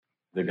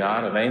The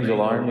God of angel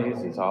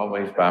armies is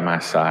always by my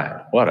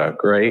side. What a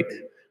great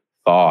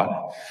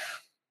thought.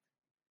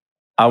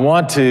 I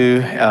want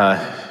to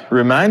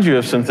remind you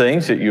of some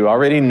things that you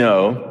already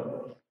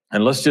know,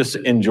 and let's just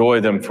enjoy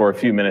them for a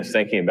few minutes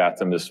thinking about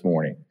them this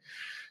morning.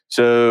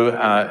 So,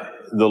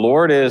 the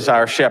Lord is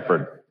our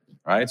shepherd,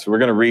 right? So, we're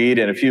going to read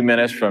in a few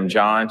minutes from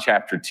John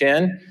chapter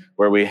 10,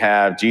 where we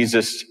have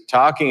Jesus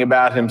talking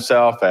about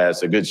himself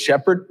as a good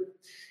shepherd.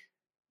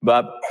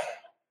 But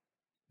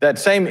that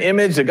same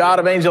image, the God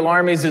of angel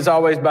armies is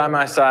always by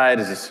my side,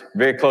 is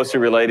very closely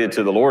related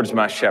to the Lord's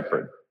my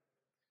shepherd.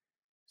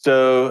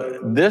 So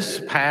this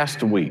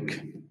past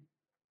week,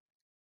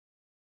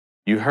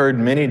 you heard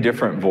many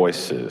different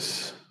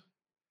voices.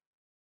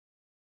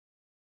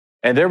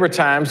 And there were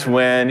times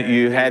when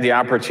you had the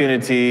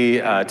opportunity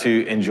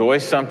to enjoy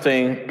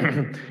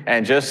something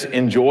and just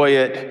enjoy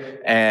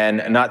it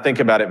and not think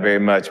about it very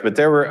much. But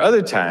there were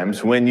other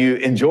times when you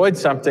enjoyed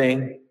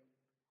something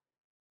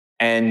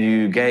and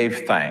you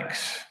gave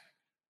thanks.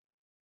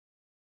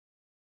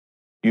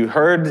 You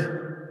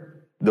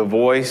heard the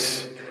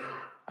voice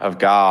of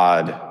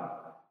God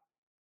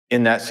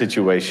in that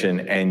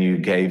situation and you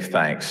gave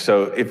thanks.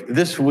 So if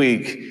this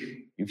week,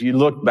 if you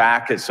look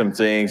back at some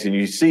things and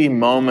you see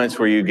moments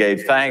where you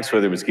gave thanks,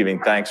 whether it was giving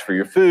thanks for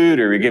your food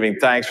or you're giving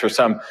thanks for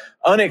some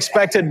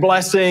unexpected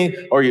blessing,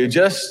 or you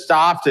just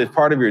stopped as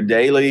part of your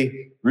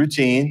daily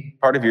routine,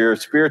 part of your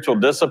spiritual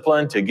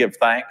discipline to give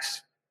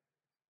thanks,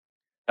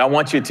 I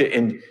want you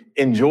to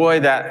enjoy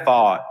that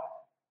thought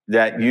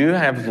that you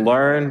have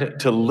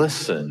learned to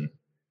listen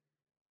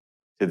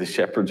to the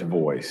shepherd's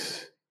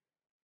voice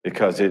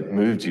because it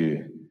moved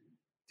you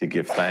to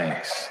give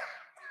thanks.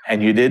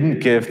 And you didn't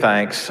give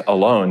thanks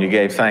alone. You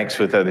gave thanks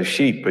with other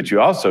sheep, but you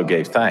also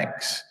gave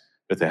thanks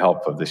with the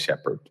help of the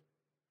shepherd.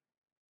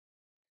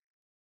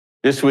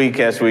 This week,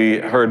 as we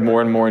heard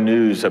more and more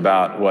news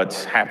about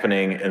what's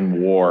happening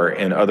in war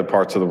in other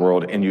parts of the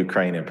world, in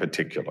Ukraine in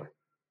particular,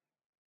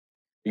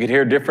 you could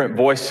hear different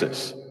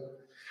voices.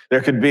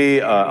 There could be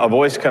a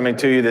voice coming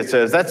to you that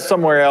says, that's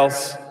somewhere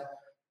else.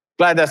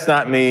 Glad that's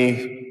not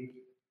me,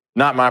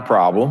 not my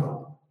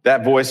problem.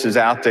 That voice is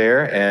out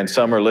there, and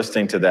some are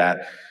listening to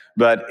that.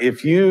 But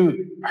if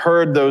you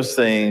heard those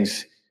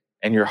things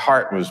and your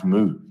heart was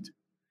moved,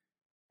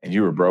 and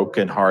you were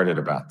brokenhearted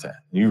about that,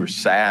 you were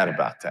sad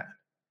about that,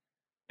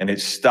 and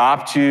it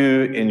stopped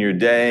you in your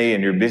day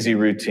and your busy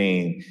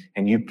routine,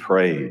 and you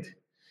prayed.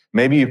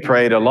 Maybe you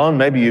prayed alone,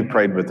 maybe you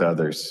prayed with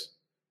others,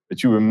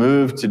 but you were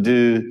moved to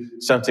do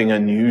something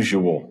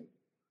unusual.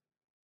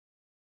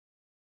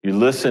 You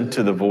listened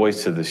to the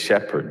voice of the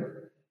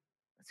shepherd.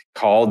 He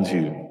called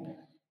you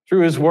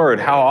through his word.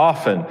 How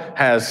often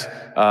has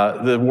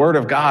the word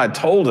of God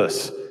told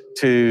us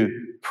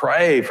to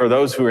pray for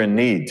those who are in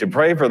need, to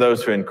pray for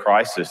those who are in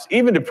crisis,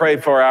 even to pray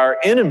for our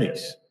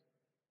enemies?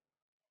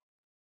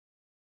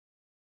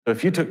 So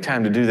if you took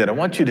time to do that, I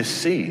want you to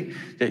see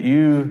that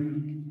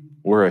you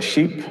were a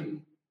sheep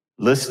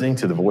listening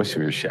to the voice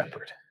of your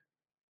shepherd.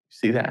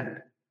 See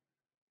that?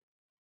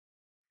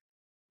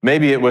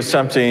 Maybe it was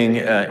something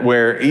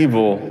where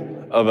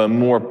evil of a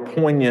more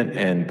poignant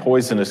and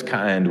poisonous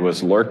kind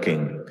was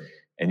lurking,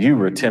 and you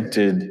were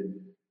tempted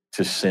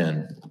to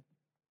sin.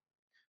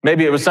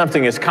 Maybe it was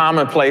something as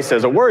commonplace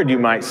as a word you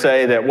might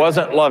say that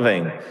wasn't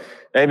loving.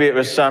 Maybe it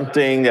was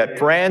something that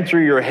ran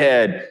through your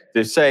head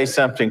to say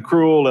something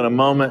cruel in a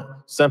moment,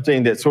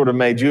 something that sort of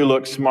made you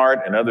look smart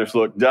and others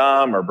look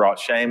dumb or brought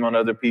shame on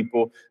other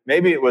people.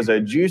 Maybe it was a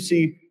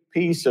juicy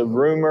piece of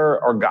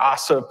rumor or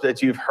gossip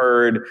that you've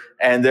heard,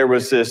 and there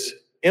was this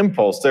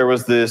impulse, there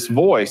was this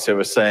voice that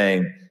was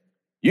saying,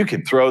 you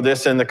could throw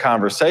this in the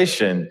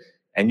conversation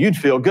and you'd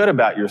feel good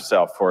about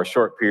yourself for a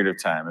short period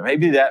of time. And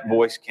maybe that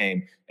voice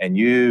came and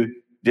you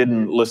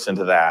didn't listen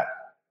to that,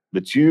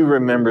 but you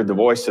remembered the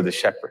voice of the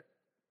shepherd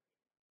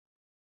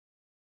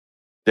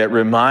that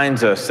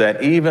reminds us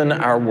that even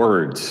our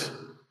words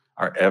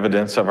are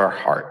evidence of our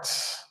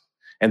hearts,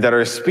 and that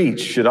our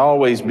speech should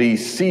always be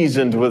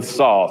seasoned with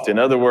salt. In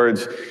other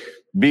words,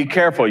 be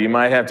careful. You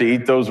might have to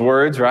eat those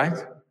words, right?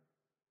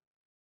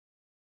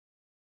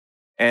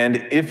 And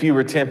if you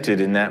were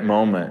tempted in that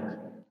moment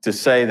to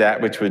say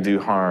that which would do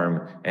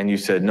harm, and you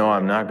said, no,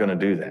 I'm not going to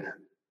do that,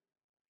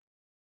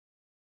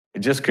 it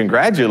just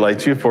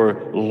congratulates you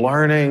for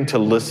learning to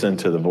listen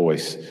to the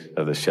voice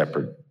of the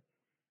shepherd.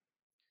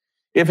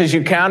 If as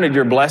you counted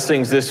your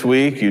blessings this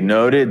week, you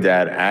noted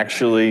that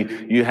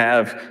actually you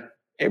have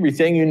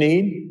everything you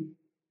need,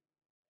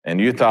 and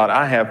you thought,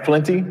 I have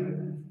plenty,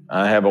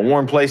 I have a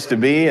warm place to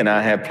be, and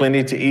I have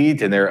plenty to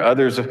eat, and there are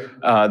others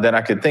that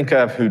I could think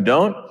of who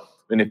don't.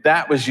 And if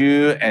that was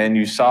you and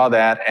you saw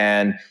that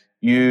and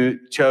you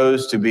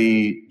chose to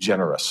be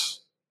generous,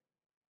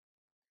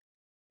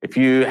 if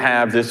you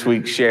have this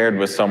week shared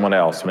with someone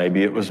else,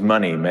 maybe it was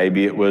money,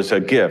 maybe it was a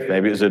gift,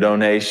 maybe it was a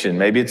donation,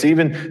 maybe it's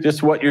even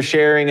just what you're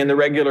sharing in the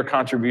regular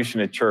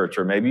contribution at church,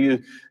 or maybe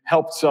you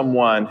helped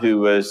someone who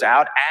was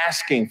out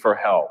asking for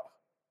help.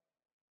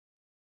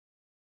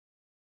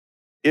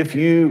 If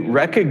you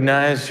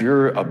recognize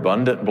your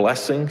abundant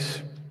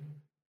blessings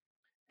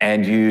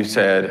and you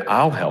said,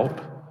 I'll help,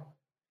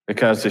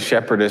 Because the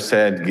shepherd has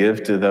said,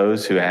 give to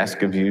those who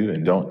ask of you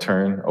and don't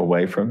turn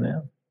away from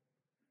them.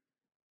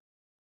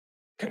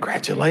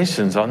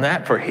 Congratulations on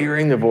that, for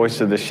hearing the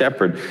voice of the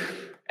shepherd.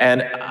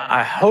 And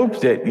I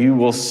hope that you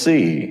will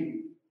see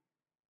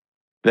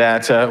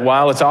that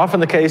while it's often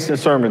the case in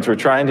sermons, we're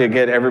trying to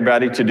get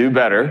everybody to do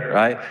better,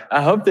 right?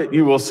 I hope that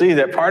you will see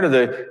that part of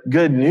the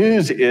good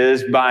news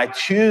is by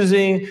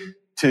choosing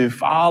to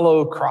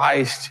follow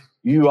Christ,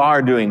 you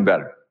are doing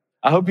better.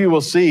 I hope you will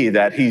see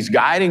that he's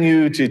guiding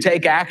you to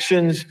take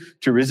actions,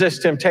 to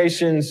resist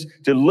temptations,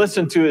 to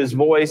listen to his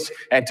voice,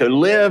 and to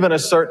live in a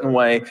certain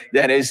way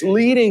that is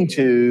leading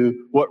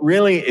to what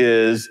really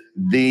is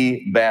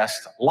the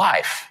best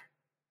life.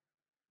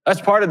 That's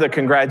part of the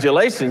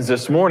congratulations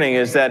this morning,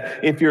 is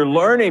that if you're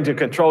learning to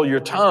control your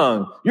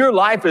tongue, your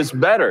life is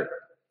better.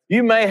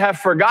 You may have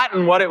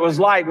forgotten what it was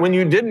like when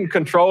you didn't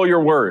control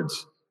your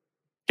words.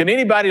 Can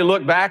anybody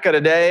look back at a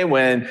day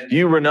when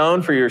you were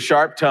known for your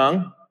sharp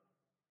tongue?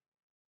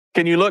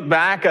 Can you look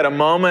back at a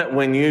moment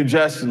when you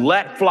just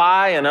let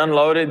fly and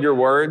unloaded your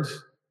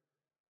words?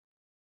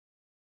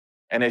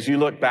 And as you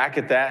look back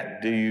at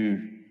that, do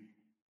you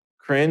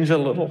cringe a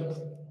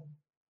little?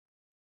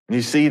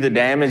 You see the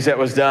damage that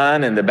was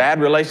done and the bad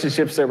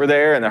relationships that were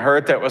there and the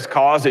hurt that was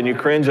caused, and you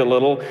cringe a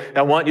little.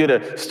 I want you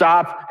to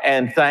stop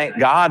and thank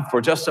God for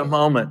just a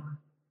moment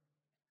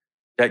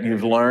that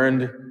you've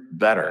learned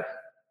better.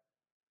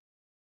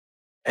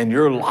 And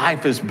your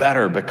life is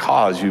better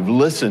because you've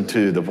listened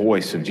to the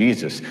voice of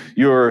Jesus.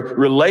 Your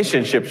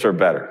relationships are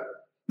better.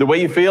 The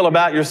way you feel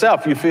about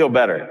yourself, you feel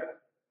better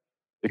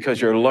because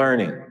you're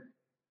learning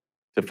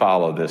to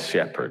follow this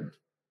shepherd.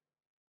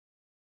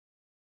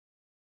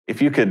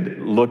 If you could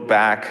look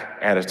back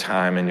at a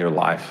time in your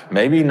life,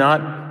 maybe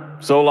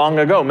not so long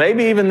ago,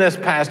 maybe even this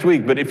past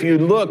week, but if you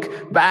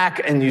look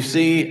back and you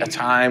see a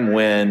time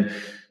when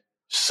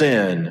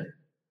sin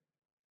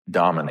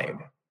dominated,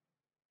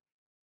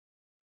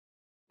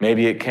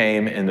 maybe it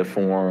came in the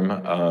form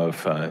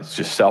of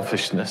just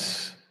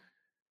selfishness.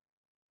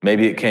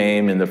 Maybe it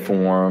came in the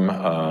form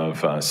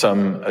of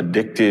some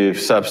addictive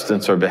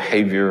substance or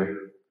behavior.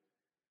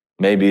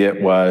 Maybe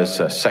it was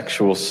a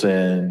sexual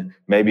sin.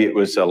 Maybe it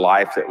was a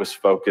life that was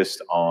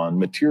focused on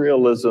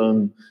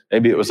materialism.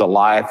 Maybe it was a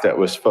life that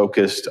was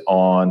focused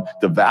on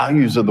the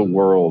values of the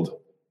world.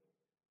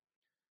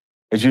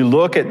 As you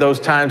look at those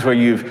times where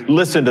you've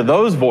listened to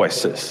those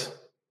voices,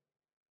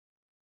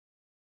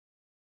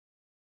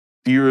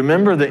 do you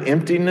remember the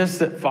emptiness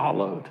that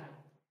followed?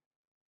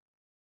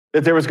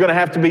 That there was going to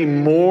have to be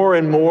more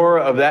and more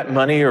of that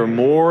money, or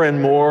more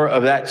and more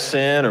of that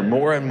sin, or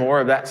more and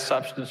more of that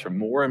substance, or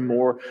more and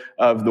more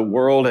of the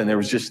world, and there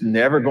was just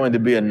never going to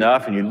be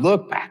enough. And you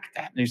look back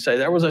at that and you say,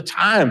 there was a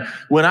time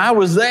when I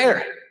was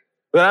there,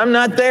 but I'm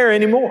not there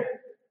anymore.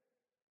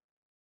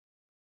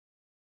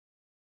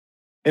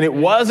 And it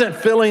wasn't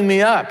filling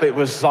me up. It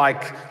was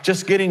like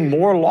just getting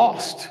more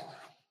lost.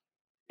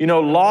 You know,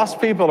 lost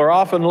people are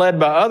often led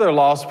by other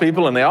lost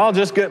people, and they all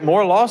just get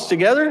more lost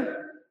together.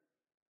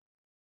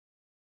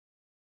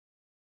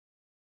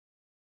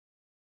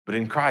 But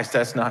in Christ,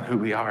 that's not who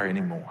we are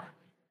anymore.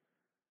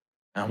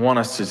 I want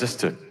us to just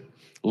to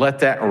let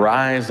that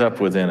rise up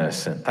within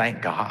us and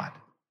thank God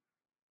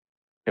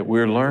that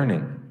we're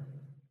learning,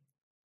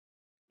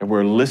 and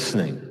we're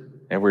listening,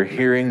 and we're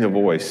hearing the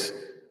voice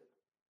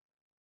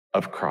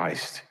of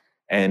Christ.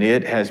 And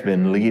it has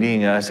been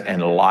leading us,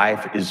 and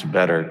life is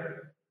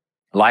better.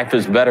 Life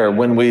is better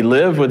when we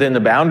live within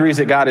the boundaries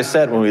that God has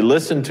set, when we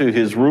listen to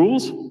his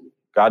rules.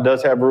 God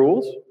does have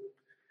rules.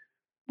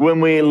 When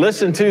we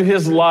listen to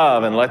his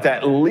love and let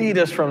that lead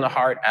us from the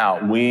heart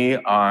out, we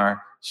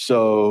are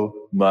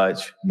so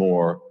much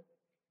more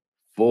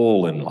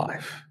full in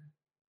life.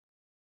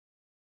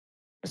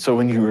 And so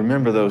when you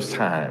remember those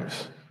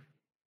times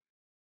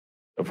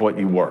of what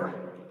you were,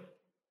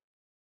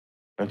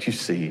 don't you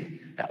see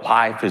that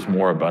life is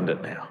more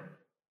abundant now?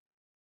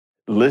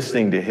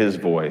 Listening to his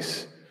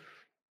voice,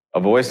 a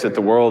voice that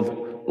the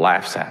world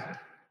laughs at.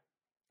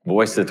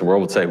 Voice that the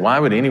world would say, why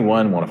would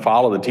anyone want to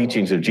follow the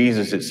teachings of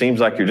Jesus? It seems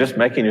like you're just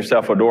making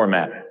yourself a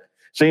doormat.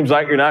 Seems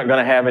like you're not going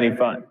to have any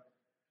fun.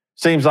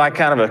 Seems like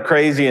kind of a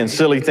crazy and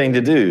silly thing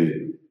to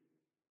do.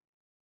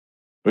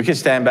 We can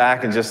stand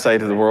back and just say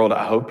to the world,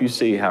 I hope you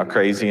see how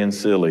crazy and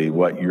silly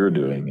what you're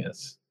doing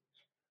is.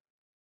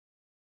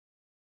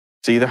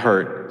 See the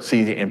hurt,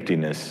 see the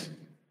emptiness,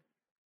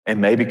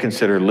 and maybe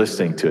consider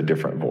listening to a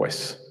different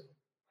voice.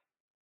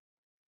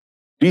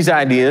 These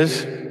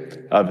ideas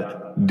of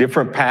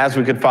different paths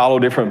we could follow,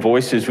 different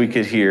voices we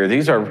could hear,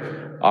 these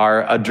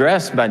are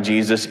addressed by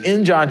Jesus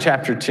in John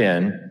chapter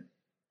 10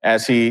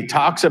 as he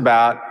talks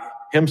about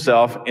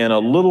himself in a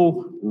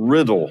little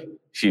riddle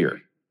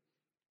here.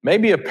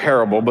 Maybe a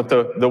parable, but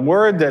the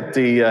word that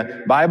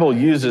the Bible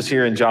uses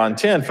here in John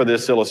 10 for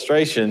this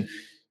illustration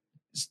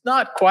is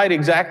not quite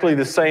exactly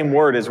the same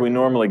word as we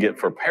normally get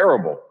for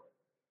parable.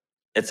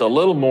 It's a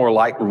little more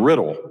like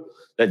riddle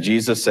that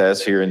Jesus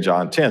says here in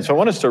John 10. So I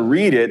want us to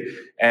read it,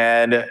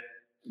 and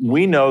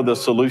we know the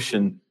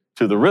solution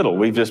to the riddle.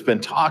 We've just been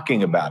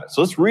talking about it.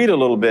 So let's read a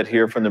little bit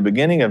here from the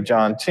beginning of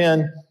John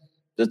 10,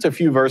 Just a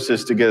few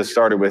verses to get us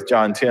started with.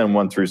 John 10,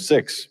 1 through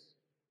 6.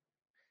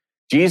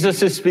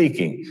 Jesus is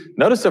speaking.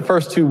 Notice the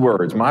first two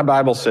words. My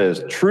Bible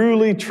says,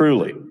 truly,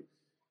 truly.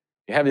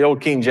 You have the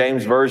old King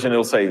James Version,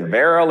 it'll say,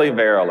 verily,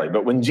 verily.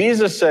 But when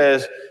Jesus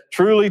says,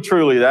 truly,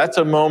 truly, that's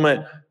a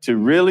moment to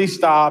really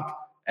stop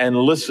and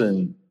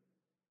listen.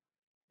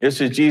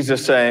 This is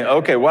Jesus saying,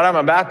 okay, what I'm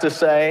about to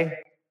say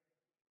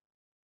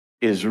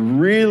is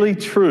really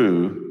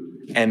true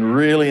and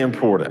really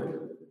important.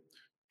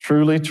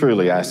 Truly,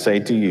 truly, I say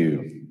to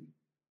you,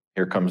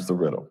 here comes the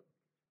riddle.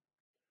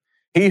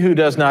 He who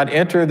does not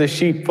enter the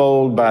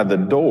sheepfold by the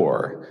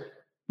door,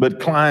 but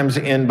climbs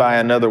in by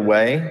another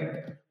way,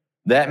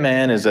 that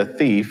man is a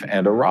thief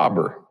and a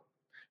robber.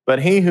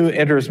 But he who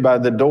enters by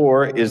the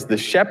door is the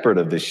shepherd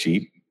of the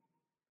sheep.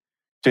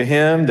 To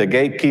him the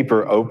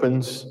gatekeeper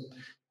opens,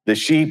 the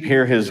sheep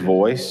hear his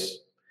voice,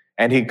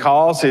 and he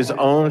calls his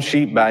own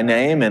sheep by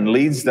name and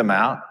leads them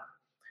out.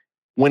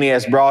 When he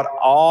has brought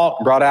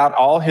out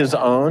all his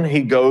own,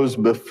 he goes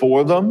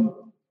before them,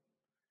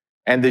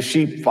 and the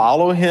sheep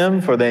follow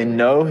him, for they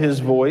know his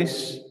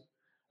voice.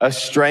 A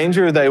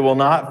stranger they will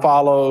not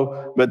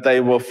follow, but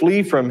they will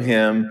flee from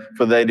him,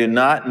 for they do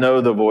not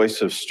know the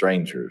voice of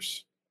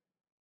strangers.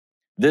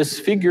 This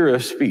figure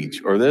of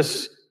speech, or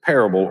this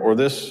parable, or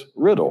this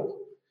riddle,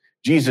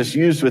 Jesus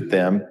used with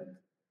them,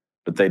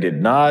 but they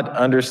did not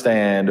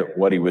understand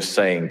what he was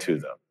saying to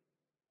them.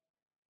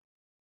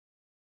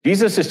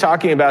 Jesus is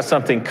talking about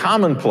something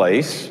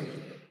commonplace,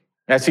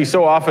 as he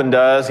so often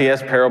does. He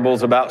has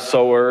parables about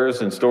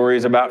sowers and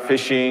stories about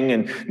fishing,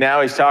 and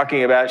now he's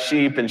talking about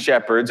sheep and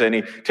shepherds, and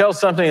he tells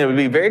something that would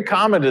be very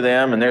common to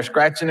them, and they're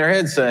scratching their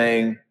heads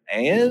saying,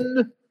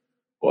 and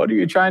what are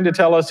you trying to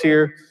tell us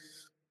here?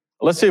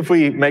 Let's see if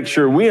we make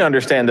sure we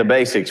understand the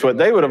basics. What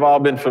they would have all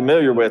been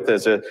familiar with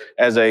as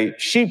a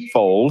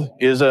sheepfold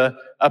is a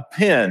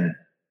pen,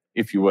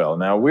 if you will.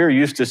 Now, we're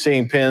used to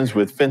seeing pens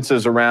with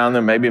fences around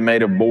them, maybe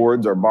made of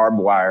boards or barbed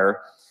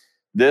wire.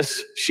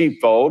 This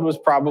sheepfold was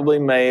probably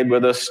made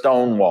with a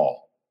stone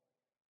wall.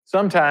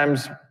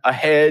 Sometimes a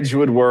hedge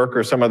would work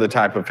or some other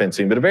type of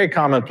fencing, but a very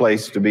common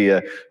place to be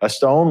a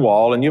stone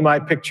wall. And you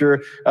might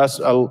picture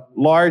a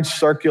large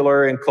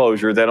circular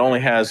enclosure that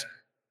only has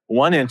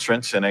one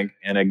entrance and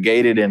a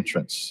gated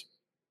entrance.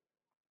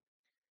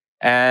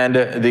 And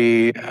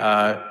the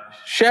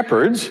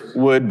shepherds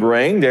would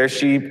bring their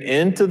sheep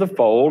into the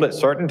fold at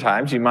certain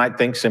times. You might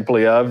think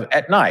simply of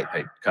at night.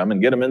 They'd come and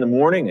get them in the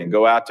morning and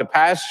go out to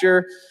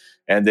pasture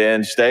and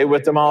then stay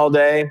with them all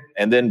day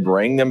and then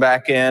bring them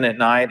back in at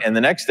night. And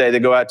the next day they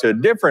go out to a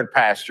different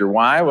pasture.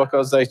 Why? Well,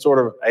 because they sort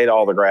of ate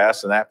all the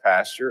grass in that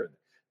pasture.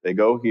 They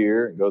go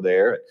here and go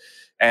there,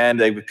 and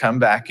they would come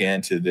back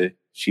into the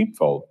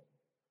sheepfold.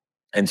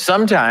 And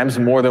sometimes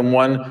more than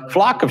one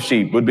flock of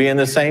sheep would be in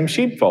the same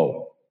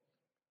sheepfold.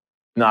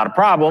 Not a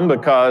problem,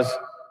 because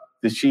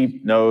the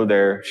sheep know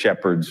their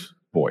shepherd's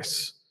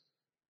voice.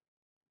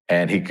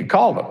 And he could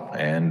call them,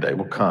 and they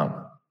will come.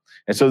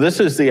 And so this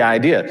is the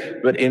idea.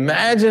 But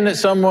imagine that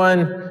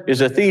someone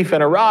is a thief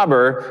and a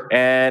robber,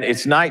 and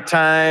it's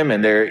nighttime,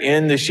 and they're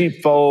in the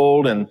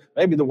sheepfold, and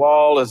maybe the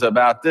wall is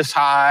about this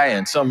high,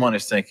 and someone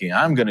is thinking,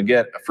 I'm going to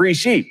get a free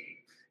sheep.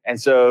 And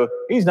so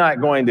he's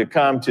not going to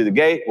come to the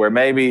gate where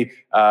maybe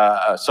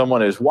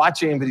someone is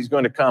watching, but he's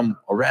going to come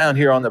around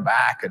here on the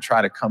back and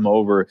try to come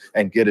over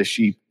and get a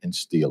sheep and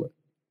steal it.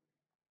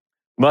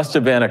 Must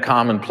have been a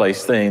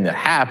commonplace thing that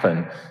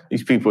happened.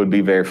 These people would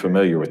be very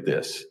familiar with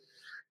this.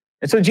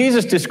 And so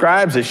Jesus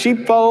describes a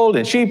sheepfold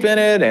and sheep in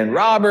it and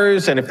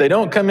robbers. And if they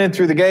don't come in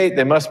through the gate,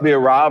 they must be a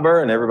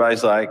robber. And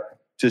everybody's like,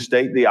 to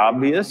state the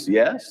obvious,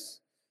 yes.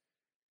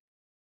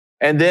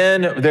 And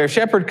then their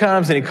shepherd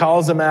comes and he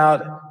calls them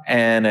out,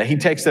 and he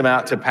takes them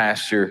out to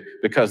pasture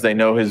because they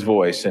know his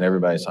voice. And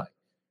everybody's like,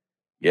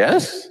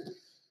 yes?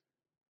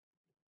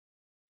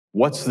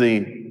 What's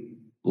the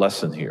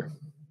lesson here?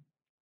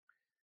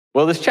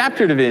 Well, this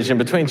chapter division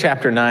between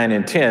chapter 9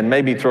 and 10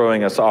 may be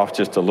throwing us off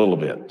just a little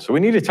bit. So we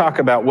need to talk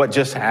about what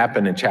just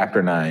happened in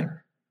chapter 9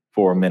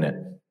 for a minute.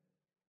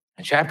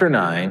 In chapter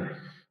 9,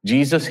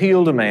 Jesus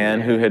healed a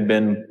man who had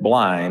been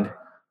blind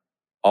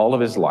all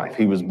of his life.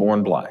 He was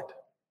born blind.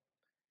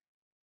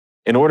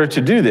 In order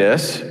to do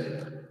this,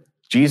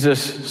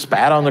 Jesus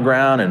spat on the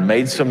ground and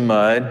made some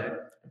mud,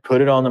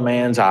 put it on the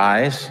man's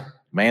eyes. The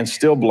man's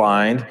still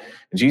blind.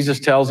 And Jesus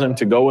tells him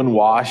to go and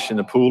wash in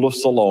the pool of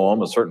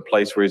Siloam, a certain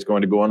place where he's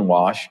going to go and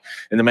wash.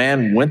 And the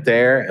man went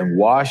there and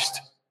washed,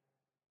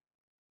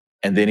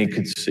 and then he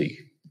could see.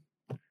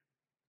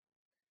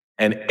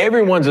 And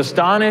everyone's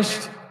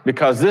astonished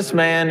because this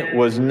man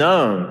was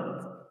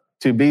known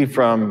to be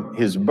from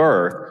his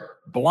birth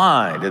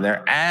blind, and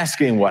they're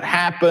asking what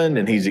happened,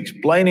 and he's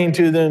explaining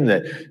to them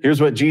that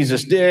here's what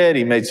Jesus did.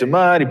 He made some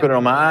mud, he put it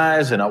on my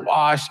eyes, and I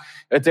washed.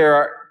 But there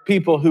are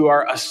people who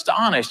are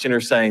astonished and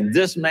are saying,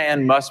 this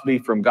man must be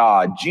from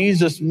God.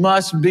 Jesus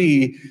must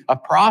be a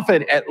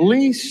prophet, at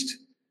least,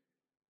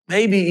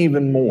 maybe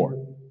even more.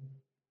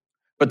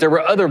 But there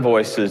were other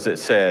voices that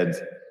said,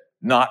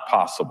 not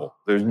possible.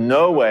 There's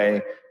no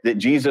way that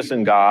Jesus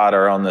and God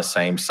are on the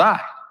same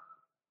side.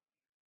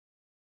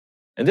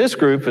 And this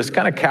group is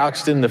kind of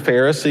couched in the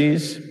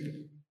Pharisees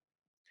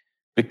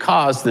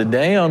because the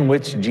day on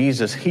which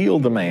Jesus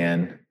healed the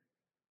man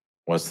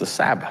was the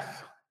Sabbath.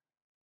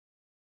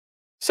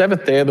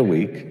 Seventh day of the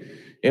week,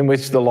 in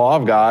which the law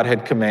of God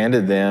had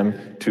commanded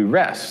them to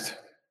rest.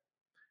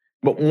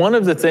 But one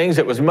of the things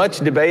that was much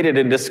debated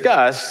and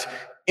discussed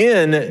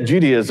in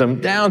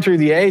Judaism down through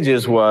the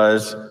ages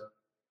was,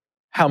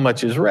 how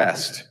much is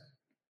rest?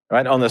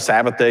 Right? On the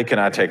Sabbath day, can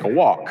I take a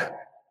walk?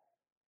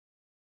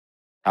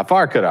 How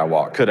far could I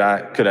walk? Could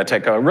I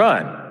take a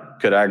run?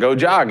 Could I go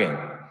jogging?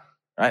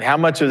 Right? How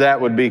much of that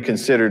would be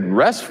considered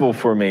restful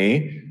for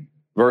me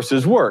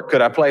versus work?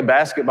 Could I play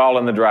basketball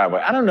in the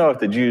driveway? I don't know if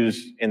the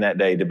Jews in that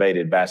day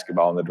debated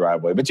basketball in the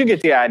driveway, but you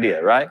get the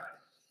idea, right?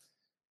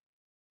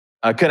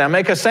 Could I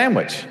make a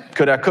sandwich?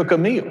 Could I cook a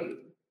meal?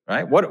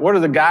 Right? What are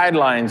the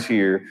guidelines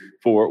here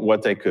for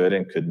what they could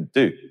and couldn't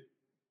do?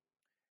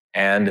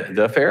 And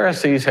the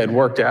Pharisees had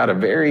worked out a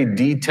very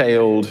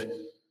detailed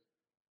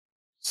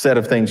set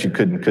of things you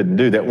could and couldn't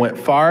do that went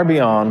far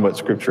beyond what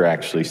Scripture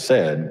actually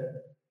said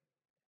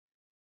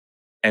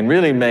and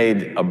really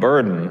made a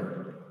burden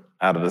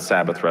out of the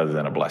Sabbath rather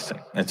than a blessing.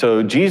 And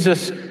so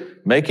Jesus,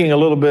 making a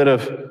little bit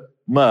of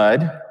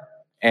mud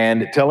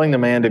and telling the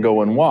man to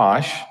go and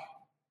wash,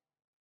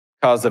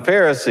 caused the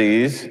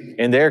Pharisees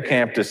in their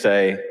camp to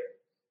say,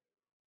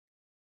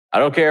 I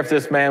don't care if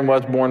this man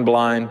was born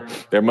blind,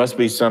 there must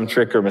be some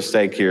trick or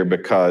mistake here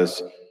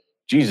because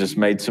Jesus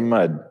made some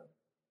mud.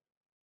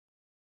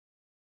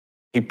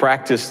 He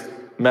practiced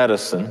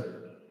medicine,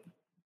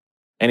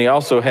 and he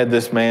also had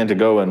this man to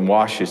go and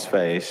wash his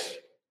face.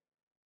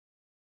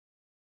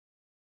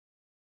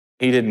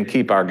 He didn't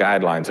keep our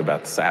guidelines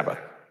about the Sabbath,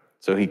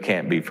 so he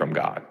can't be from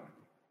God.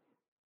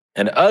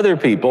 And other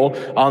people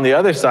on the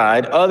other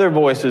side, other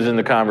voices in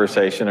the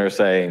conversation are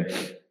saying,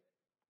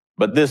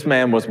 but this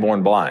man was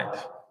born blind.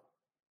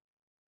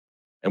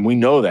 And we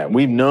know that.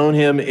 We've known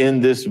him in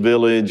this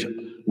village.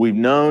 We've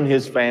known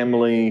his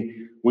family.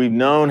 We've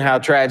known how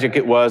tragic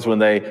it was when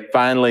they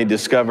finally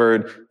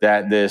discovered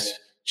that this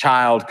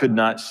child could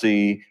not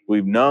see.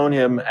 We've known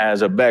him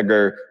as a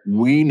beggar.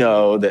 We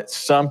know that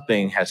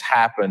something has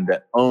happened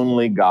that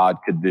only God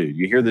could do.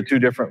 You hear the two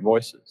different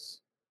voices?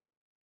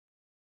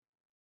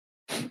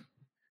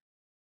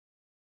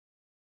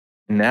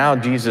 Now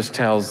Jesus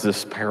tells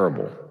this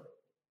parable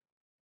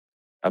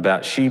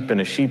about sheep in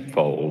a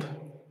sheepfold,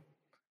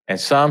 and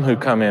some who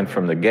come in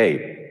from the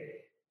gate,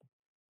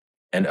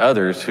 and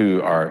others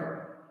who are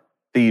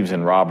thieves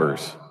and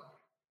robbers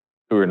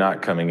who are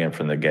not coming in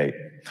from the gate.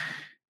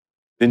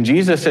 Then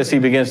Jesus, as he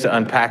begins to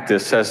unpack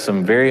this, says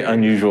some very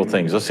unusual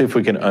things. Let's see if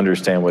we can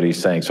understand what he's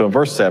saying. So in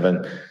verse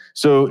 7,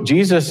 so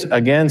Jesus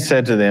again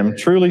said to them,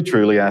 truly,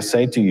 truly, I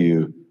say to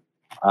you,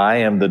 I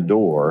am the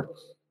door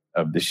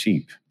of the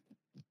sheep.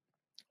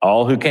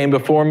 All who came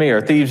before me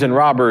are thieves and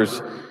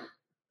robbers,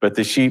 but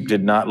the sheep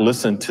did not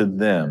listen to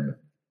them.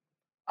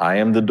 I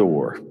am the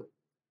door.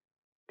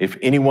 If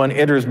anyone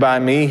enters by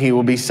me, he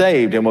will be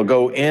saved and will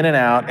go in and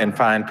out and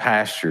find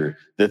pasture.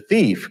 The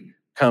thief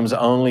comes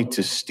only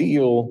to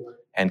steal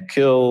and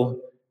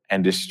kill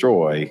and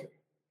destroy.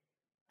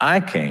 I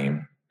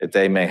came that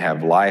they may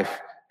have life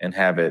and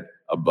have it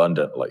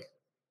abundantly.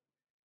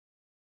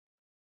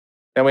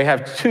 And we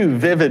have two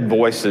vivid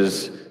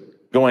voices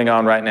going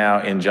on right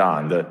now in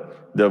John.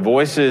 The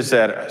voices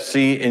that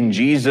see in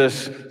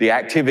Jesus the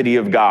activity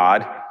of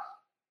God,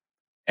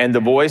 and the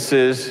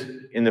voices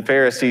in the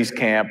Pharisees'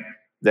 camp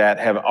that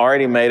have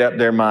already made up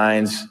their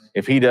minds,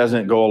 if he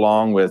doesn't go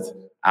along with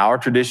our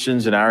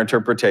traditions and our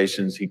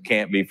interpretations, he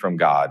can't be from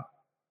God.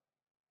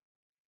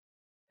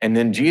 And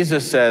then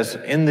Jesus says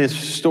in this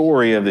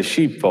story of the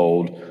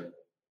sheepfold,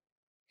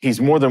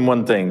 he's more than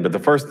one thing, but the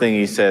first thing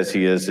he says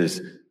he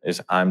is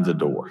I'm the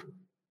door.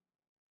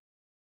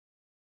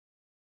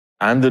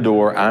 I'm the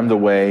door, I'm the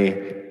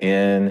way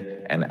in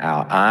and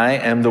out. I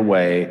am the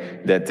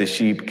way that the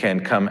sheep can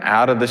come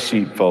out of the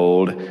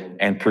sheepfold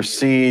and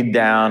proceed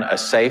down a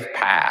safe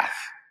path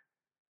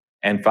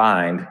and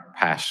find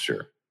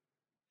pasture.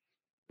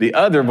 The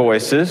other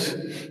voices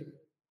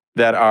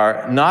that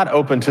are not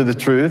open to the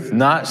truth,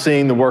 not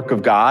seeing the work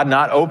of God,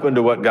 not open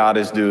to what God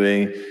is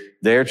doing,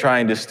 they're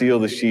trying to steal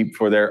the sheep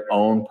for their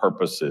own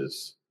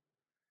purposes.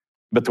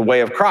 But the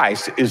way of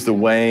Christ is the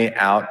way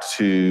out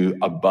to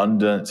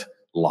abundant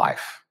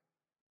life.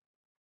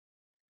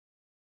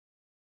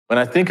 When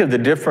I think of the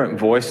different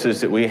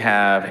voices that we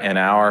have in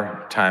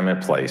our time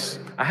and place,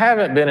 I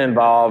haven't been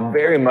involved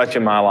very much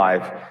in my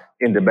life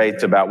in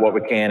debates about what we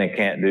can and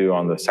can't do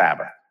on the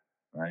Sabbath,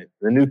 right?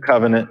 The New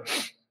Covenant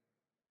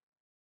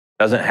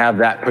doesn't have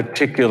that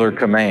particular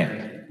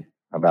command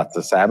about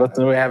the Sabbath,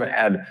 and we haven't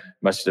had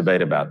much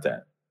debate about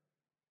that.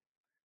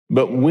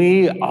 But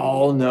we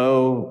all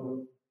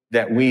know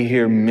that we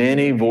hear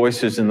many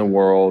voices in the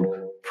world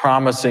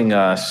promising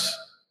us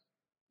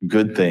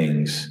good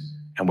things.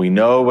 And we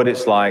know what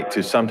it's like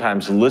to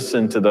sometimes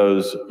listen to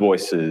those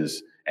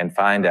voices and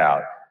find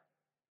out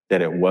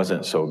that it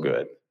wasn't so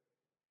good.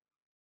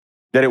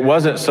 That it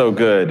wasn't so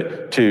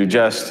good to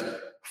just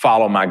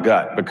follow my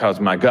gut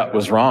because my gut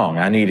was wrong.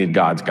 I needed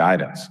God's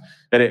guidance.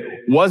 that it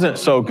wasn't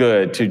so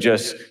good to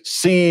just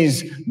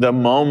seize the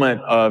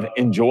moment of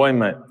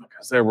enjoyment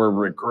because there were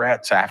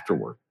regrets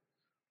afterward.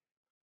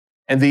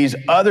 And these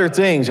other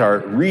things are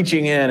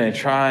reaching in and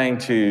trying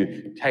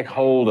to take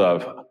hold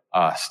of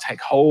us,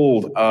 take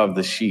hold of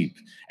the sheep,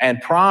 and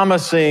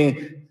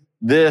promising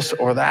this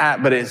or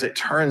that. But as it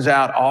turns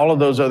out, all of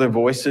those other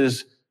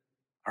voices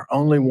are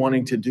only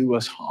wanting to do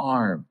us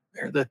harm.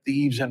 They're the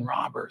thieves and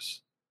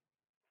robbers.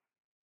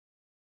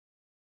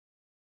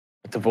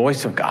 But the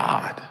voice of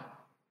God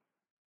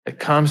that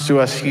comes to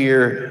us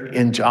here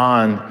in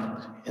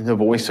John, in the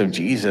voice of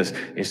Jesus,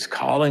 is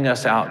calling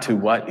us out to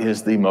what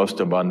is the most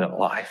abundant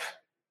life.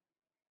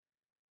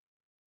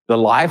 The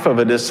life of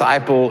a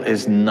disciple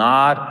is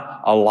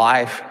not a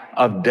life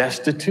of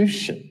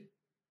destitution.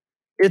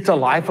 It's a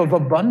life of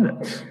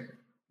abundance.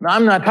 Now,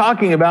 I'm not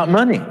talking about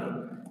money.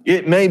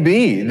 It may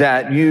be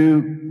that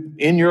you,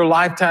 in your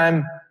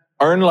lifetime,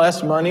 earn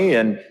less money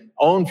and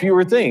own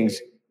fewer things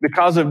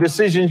because of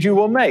decisions you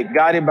will make,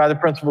 guided by the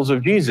principles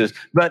of Jesus.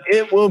 But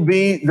it will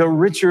be the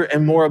richer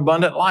and more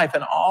abundant life.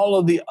 And all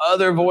of the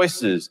other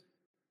voices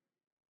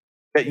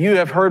that you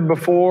have heard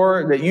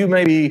before, that you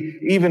may be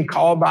even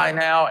called by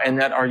now, and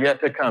that are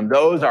yet to come,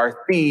 those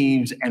are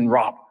thieves and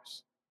robbers.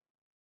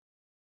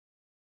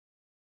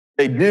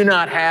 They do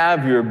not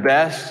have your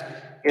best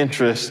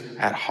interests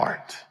at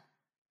heart.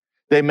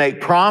 They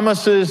make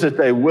promises that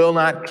they will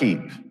not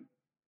keep.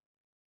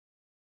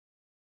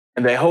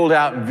 And they hold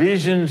out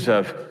visions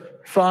of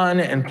fun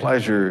and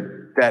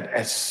pleasure that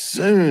as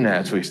soon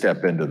as we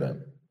step into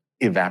them,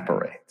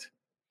 evaporate.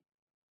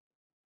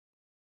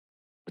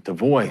 But the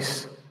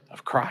voice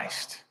of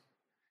Christ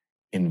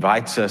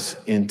invites us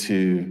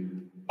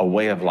into a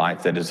way of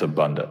life that is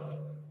abundant.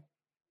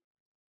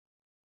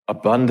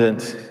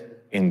 Abundant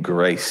in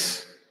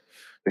grace.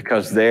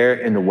 Because there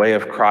in the way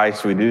of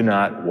Christ, we do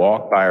not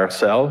walk by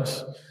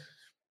ourselves,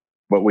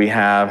 but we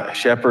have a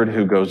shepherd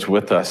who goes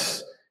with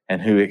us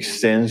and who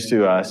extends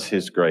to us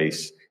his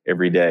grace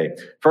every day.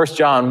 1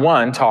 John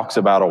 1 talks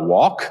about a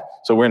walk.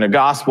 So we're in the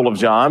Gospel of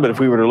John, but if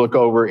we were to look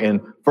over in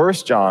 1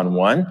 John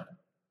 1,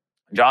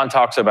 John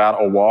talks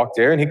about a walk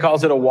there, and he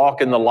calls it a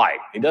walk in the light.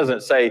 He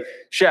doesn't say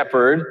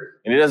shepherd,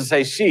 and he doesn't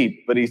say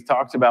sheep, but he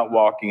talks about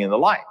walking in the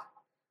light.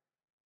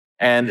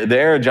 And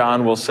there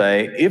John will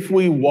say, if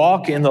we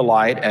walk in the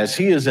light as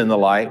he is in the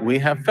light, we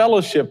have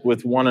fellowship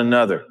with one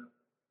another.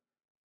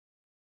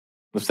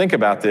 Let's think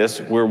about this.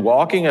 We're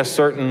walking a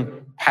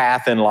certain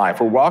path in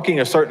life. We're walking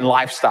a certain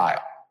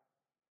lifestyle.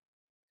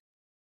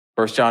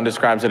 1 John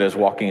describes it as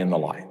walking in the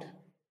light.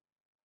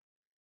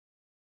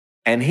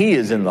 And he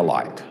is in the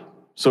light.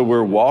 So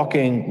we're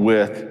walking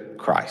with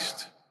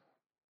Christ.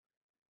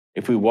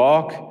 If we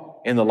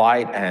walk in the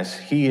light as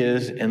he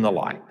is in the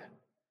light,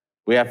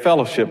 we have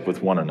fellowship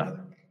with one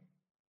another.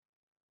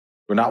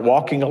 We're not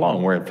walking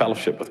alone. We're in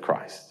fellowship with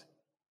Christ.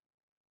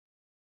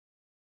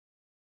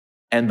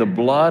 And the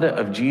blood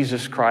of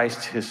Jesus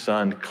Christ, his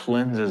son,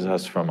 cleanses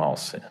us from all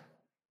sin.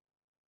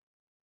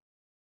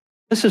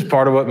 This is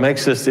part of what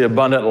makes this the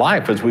abundant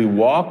life. As we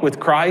walk with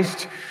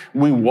Christ,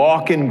 we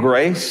walk in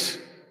grace.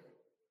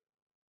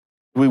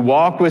 We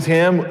walk with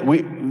him.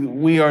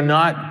 We are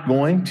not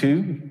going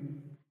to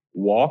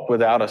walk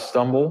without a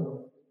stumble.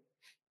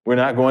 We're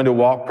not going to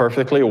walk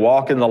perfectly. A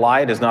walk in the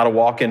light is not a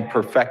walk in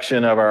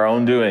perfection of our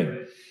own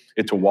doing.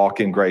 It's a walk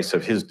in grace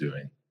of his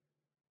doing.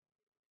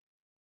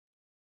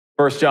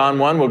 1 John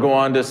 1 will go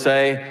on to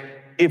say,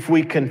 if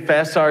we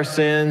confess our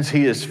sins,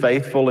 he is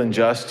faithful and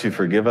just to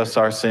forgive us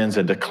our sins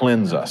and to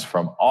cleanse us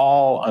from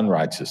all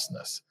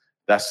unrighteousness.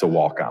 That's the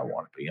walk I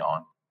want to be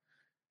on.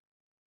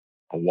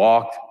 A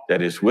walk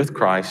that is with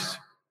Christ,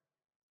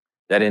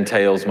 that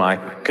entails my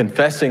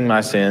confessing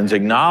my sins,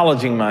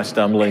 acknowledging my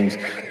stumblings,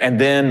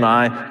 and then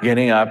my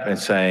getting up and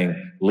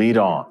saying, lead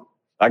on.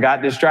 I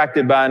got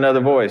distracted by another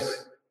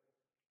voice.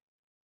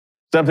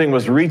 Something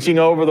was reaching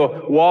over the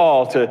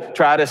wall to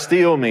try to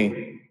steal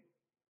me.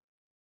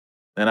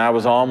 And I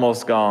was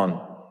almost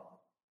gone.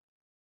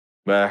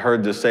 But I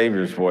heard the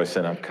Savior's voice,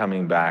 and I'm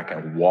coming back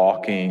and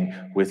walking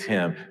with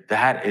him.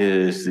 That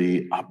is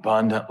the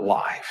abundant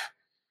life.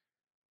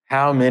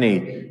 How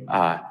many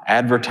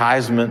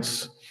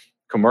advertisements,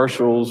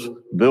 commercials,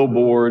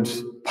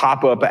 billboards,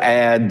 pop-up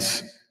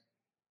ads,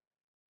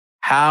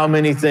 how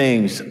many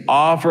things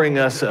offering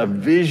us a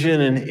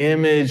vision and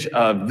image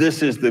of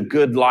this is the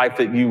good life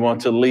that you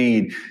want to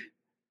lead.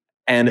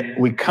 And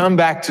we come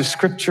back to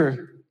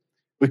Scripture,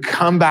 we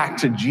come back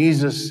to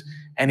Jesus,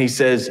 and he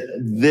says,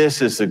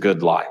 this is the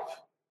good life.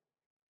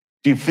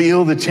 Do you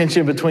feel the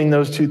tension between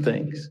those two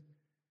things?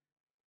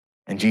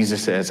 And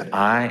Jesus says,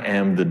 I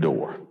am the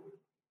door.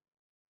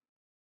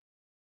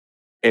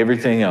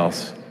 Everything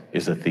else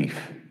is a thief.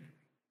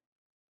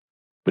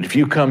 But if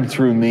you come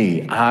through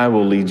me, I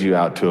will lead you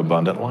out to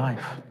abundant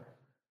life.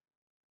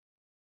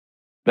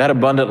 That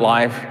abundant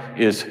life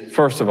is,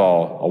 first of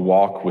all, a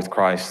walk with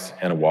Christ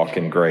and a walk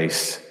in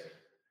grace.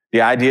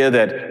 The idea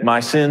that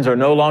my sins are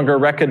no longer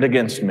reckoned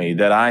against me,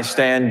 that I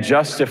stand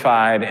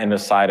justified in the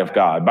sight of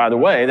God. By the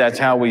way, that's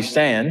how we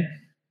stand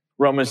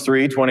Romans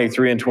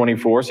 3:23 and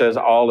 24 says,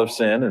 all have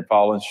sinned and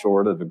fallen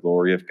short of the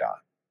glory of God.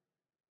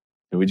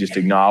 And we just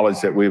acknowledge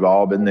that we've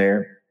all been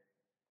there,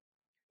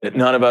 that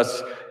none of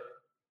us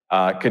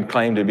could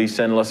claim to be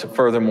sinless.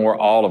 Furthermore,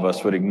 all of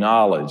us would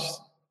acknowledge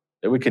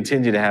that we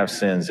continue to have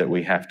sins that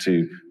we have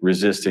to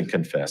resist and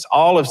confess.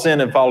 All have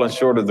sinned and fallen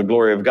short of the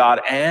glory of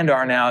God and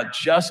are now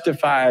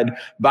justified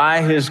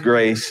by his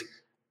grace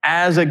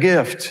as a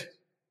gift.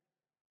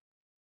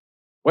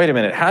 Wait a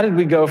minute, how did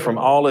we go from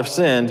all have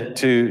sinned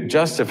to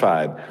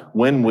justified?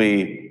 When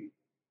we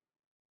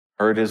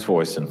heard his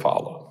voice and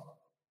followed.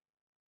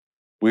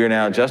 We are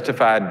now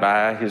justified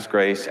by his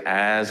grace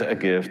as a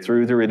gift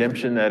through the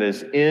redemption that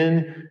is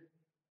in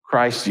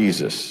Christ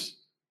Jesus,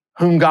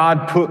 whom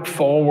God put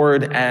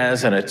forward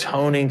as an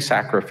atoning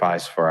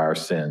sacrifice for our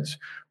sins.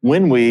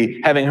 When we,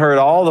 having heard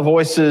all the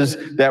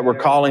voices that were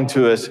calling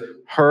to us,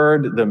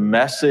 heard the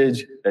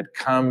message that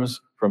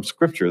comes from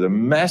Scripture, the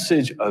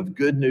message of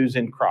good news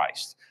in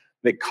Christ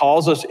that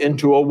calls us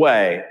into a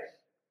way,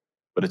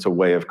 but it's a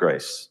way of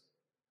grace.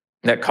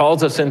 That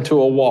calls us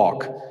into a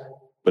walk,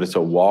 but it's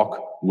a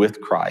walk with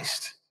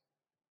Christ.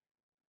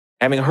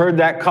 Having heard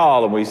that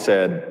call, and we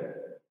said,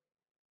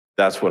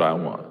 that's what I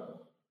want.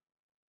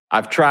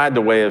 I've tried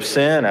the way of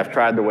sin, I've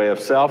tried the way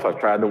of self, I've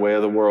tried the way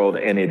of the world,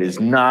 and it is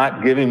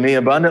not giving me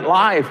abundant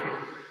life.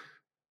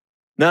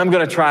 Now I'm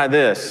going to try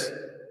this.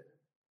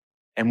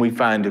 And we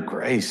find a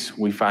grace,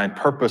 we find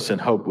purpose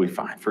and hope, we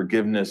find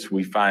forgiveness,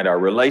 we find our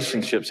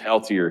relationships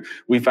healthier,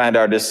 we find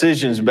our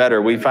decisions better,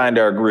 we find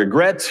our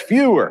regrets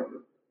fewer.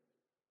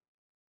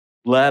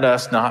 Let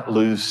us not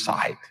lose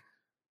sight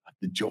of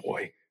the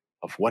joy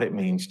of what it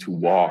means to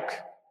walk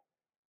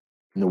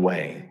in the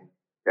way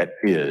that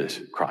is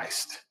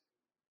Christ.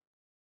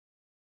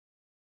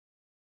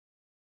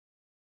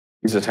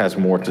 Jesus has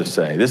more to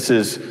say. This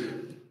is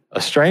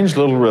a strange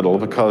little riddle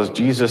because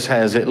Jesus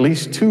has at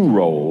least two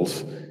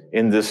roles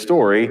in this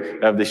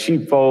story of the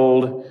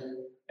sheepfold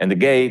and the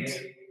gate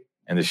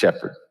and the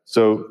shepherd.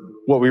 So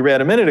what we read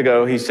a minute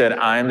ago, he said,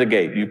 I am the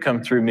gate. You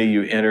come through me,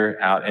 you enter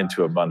out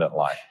into abundant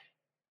life.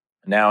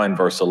 Now in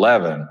verse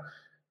 11,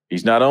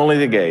 he's not only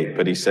the gate,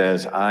 but he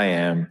says, I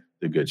am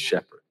the good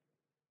shepherd.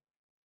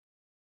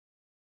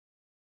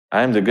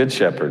 I am the good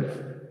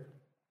shepherd.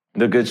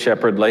 The good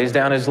shepherd lays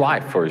down his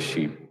life for his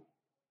sheep.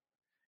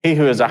 He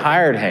who is a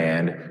hired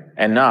hand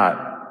and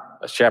not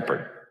a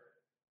shepherd,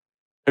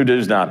 who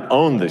does not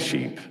own the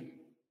sheep,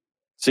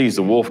 sees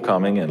the wolf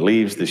coming and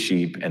leaves the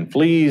sheep and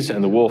flees,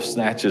 and the wolf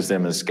snatches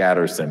them and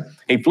scatters them.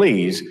 He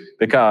flees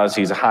because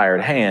he's a hired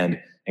hand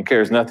and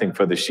cares nothing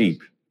for the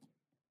sheep.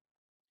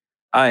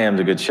 I am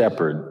the good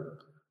shepherd.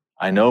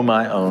 I know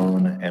my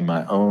own, and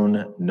my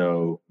own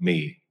know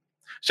me.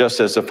 Just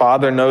as the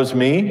Father knows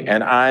me,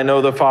 and I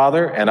know the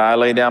Father, and I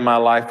lay down my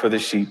life for the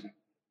sheep.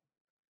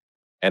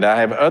 And I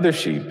have other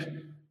sheep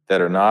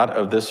that are not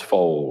of this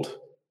fold.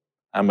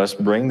 I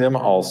must bring them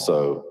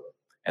also,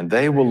 and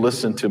they will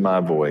listen to my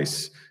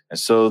voice. And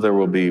so there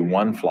will be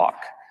one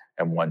flock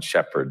and one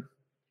shepherd.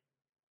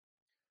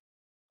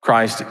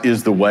 Christ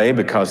is the way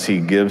because he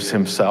gives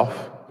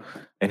himself.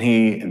 And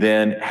he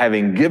then,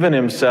 having given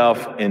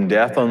himself in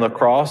death on the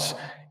cross,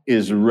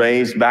 is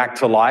raised back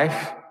to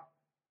life.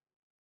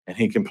 And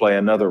he can play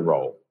another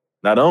role.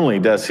 Not only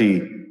does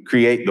he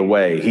create the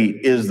way, he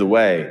is the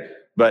way,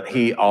 but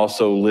he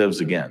also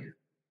lives again.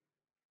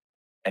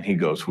 And he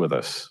goes with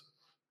us.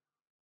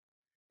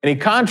 And he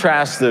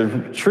contrasts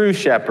the true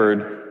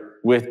shepherd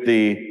with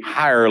the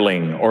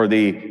hireling or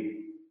the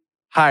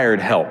hired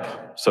help,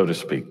 so to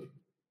speak.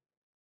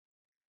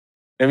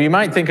 Now, you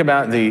might think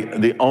about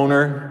the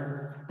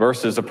owner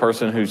versus a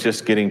person who's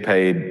just getting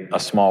paid a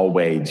small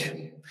wage.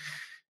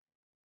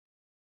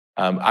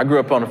 I grew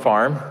up on a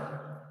farm,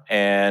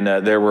 and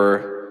there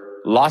were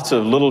lots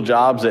of little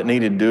jobs that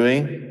needed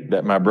doing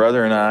that my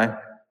brother and I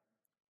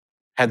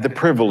had the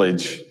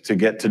privilege to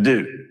get to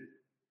do.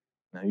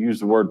 I use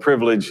the word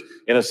privilege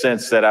in a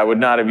sense that I would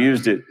not have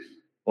used it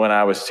when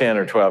I was 10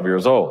 or 12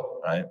 years old,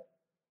 right?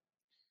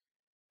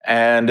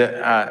 And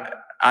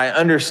I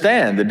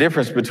understand the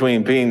difference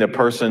between being the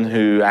person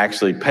who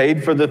actually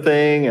paid for the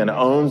thing and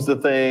owns the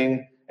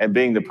thing and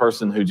being the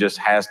person who just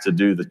has to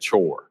do the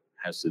chore,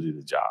 has to do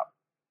the job.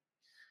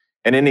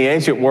 And in the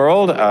ancient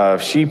world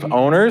of sheep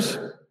owners,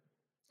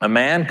 a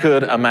man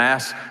could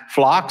amass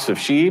flocks of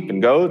sheep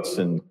and goats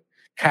and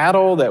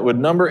cattle that would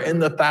number in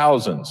the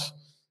thousands.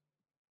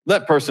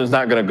 That person's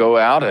not going to go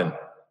out and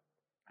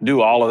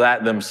do all of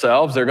that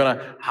themselves. They're going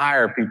to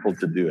hire people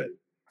to do it.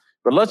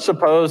 But let's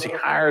suppose he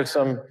hires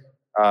some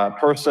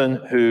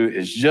person who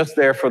is just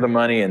there for the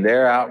money, and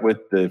they're out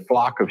with the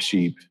flock of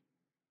sheep,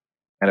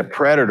 and a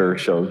predator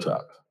shows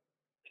up.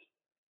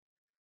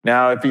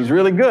 Now, if he's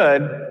really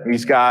good,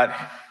 he's got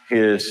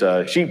his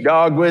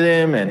sheepdog with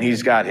him, and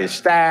he's got his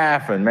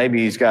staff, and maybe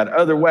he's got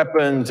other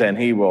weapons, and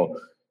he will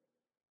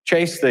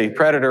chase the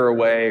predator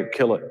away or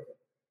kill it.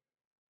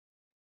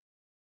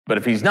 But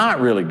if he's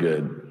not really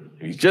good,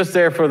 if he's just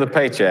there for the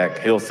paycheck,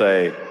 he'll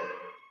say,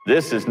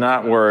 this is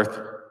not worth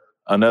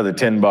another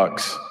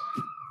 $10.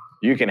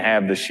 You can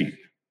have the sheep,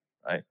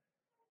 right?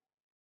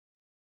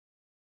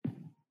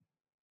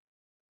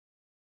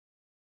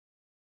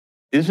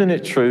 Isn't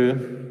it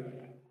true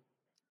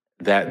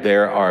that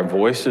there are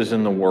voices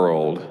in the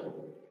world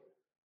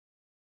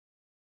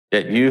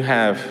that you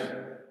have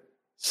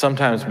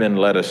sometimes been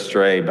led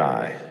astray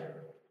by,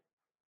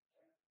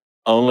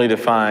 only to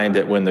find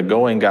that when the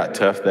going got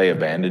tough, they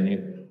abandoned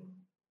you?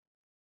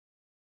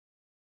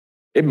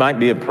 It might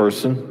be a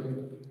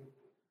person,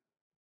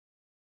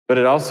 but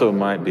it also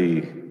might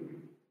be,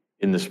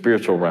 in the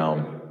spiritual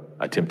realm,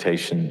 a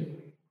temptation,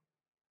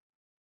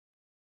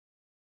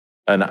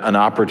 an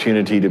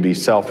opportunity to be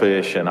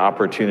selfish, an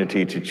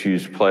opportunity to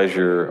choose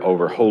pleasure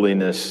over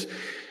holiness.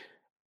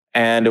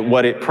 And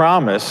what it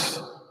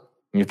promised,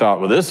 you thought,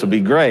 well, this will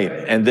be great.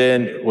 And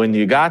then when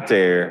you got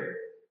there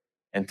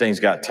and things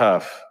got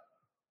tough,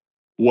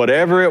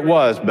 whatever it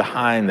was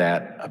behind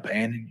that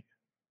abandoned you.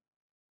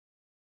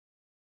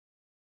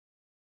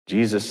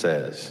 Jesus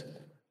says,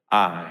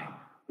 I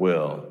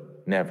will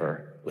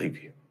never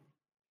leave you.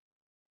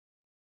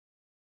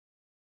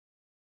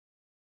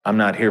 I'm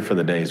not here for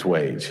the day's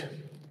wage.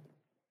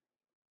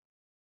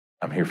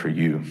 I'm here for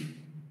you,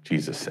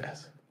 Jesus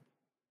says.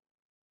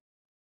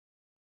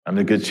 I'm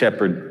the good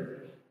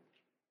shepherd.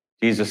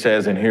 Jesus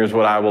says, and here's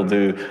what I will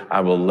do. I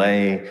will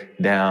lay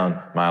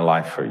down my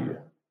life for you.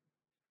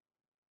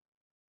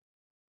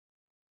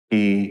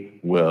 He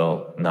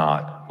will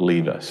not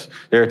leave us.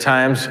 There are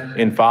times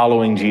in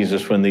following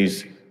Jesus when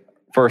these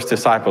first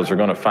disciples are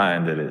going to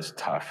find that it's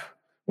tough.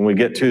 When we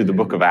get to the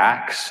book of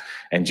Acts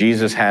and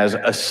Jesus has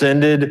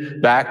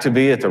ascended back to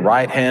be at the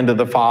right hand of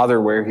the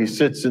Father where he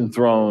sits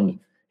enthroned,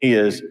 he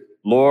is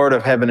Lord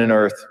of heaven and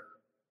earth.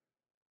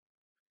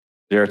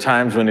 There are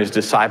times when his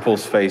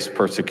disciples face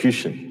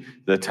persecution,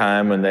 the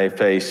time when they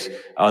face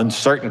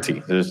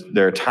uncertainty.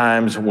 There are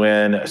times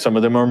when some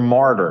of them are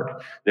martyred.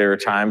 There are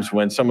times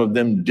when some of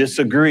them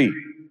disagree.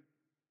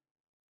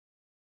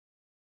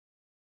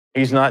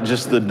 He's not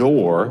just the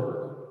door.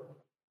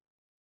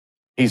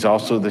 He's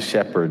also the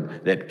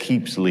shepherd that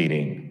keeps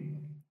leading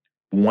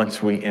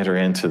once we enter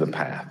into the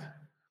path.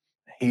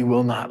 He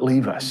will not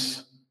leave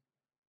us.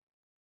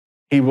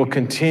 He will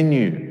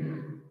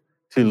continue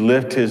to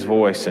lift his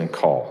voice and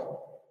call.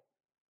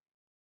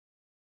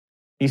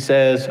 He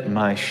says,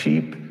 my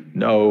sheep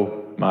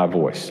know my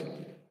voice.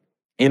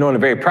 You know, in a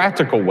very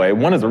practical way,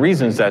 one of the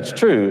reasons that's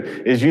true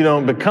is you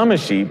don't become a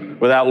sheep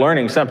without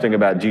learning something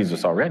about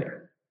Jesus already.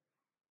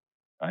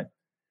 Right?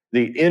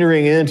 The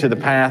entering into the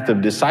path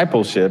of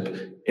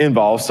discipleship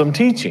involves some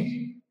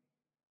teaching.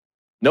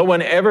 No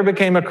one ever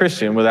became a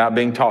Christian without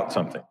being taught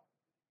something.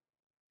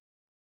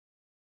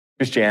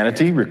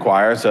 Christianity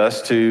requires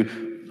us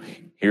to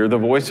hear the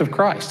voice of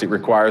Christ. It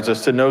requires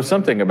us to know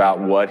something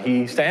about what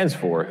he stands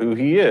for, who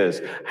he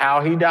is,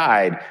 how he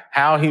died,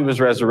 how he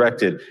was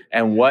resurrected,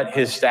 and what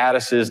his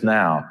status is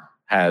now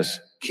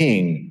as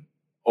king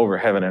over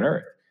heaven and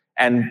earth.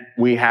 And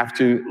we have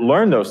to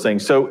learn those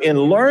things. So in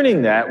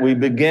learning that, we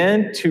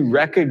begin to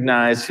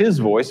recognize his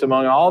voice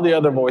among all the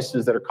other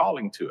voices that are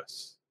calling to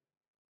us.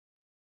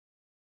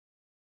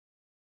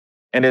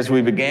 And as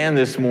we began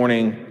this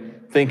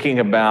morning thinking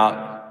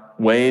about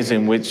ways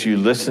in which you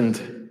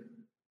listened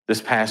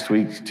this past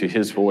week to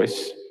his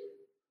voice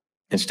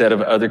instead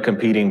of other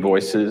competing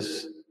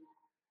voices,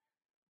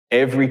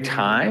 every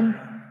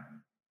time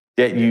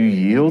that you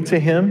yield to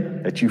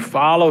him, that you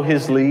follow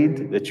his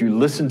lead, that you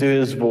listen to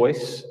his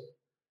voice,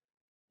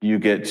 you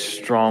get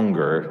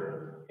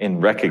stronger in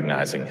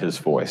recognizing his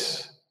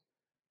voice.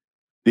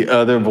 The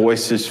other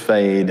voices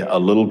fade a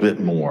little bit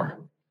more,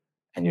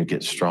 and you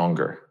get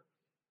stronger.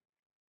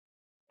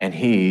 And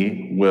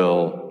he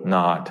will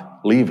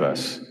not leave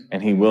us,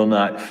 and he will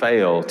not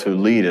fail to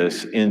lead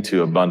us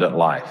into abundant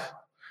life.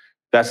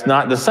 That's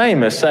not the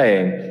same as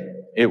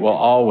saying it will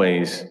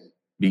always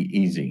be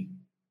easy.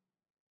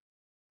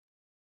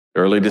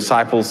 Early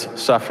disciples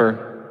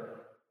suffer.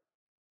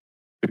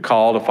 The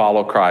call to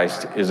follow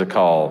Christ is a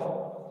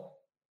call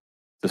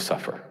to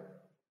suffer.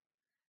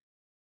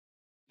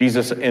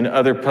 Jesus, in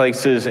other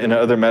places, in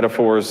other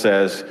metaphors,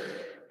 says,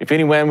 if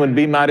anyone would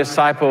be my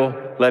disciple,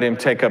 let him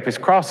take up his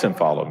cross and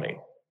follow me.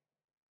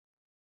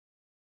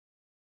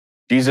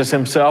 Jesus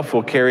himself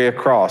will carry a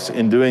cross.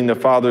 In doing the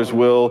Father's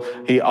will,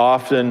 he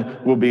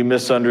often will be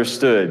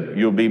misunderstood.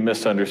 You'll be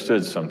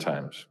misunderstood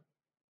sometimes.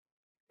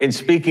 In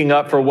speaking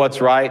up for what's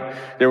right,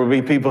 there will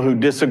be people who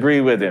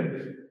disagree with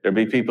him. There'll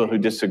be people who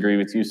disagree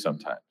with you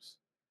sometimes.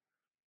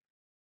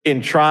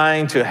 In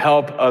trying to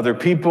help other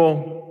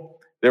people,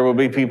 there will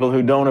be people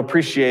who don't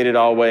appreciate it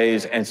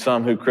always and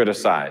some who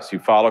criticize. You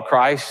follow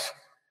Christ,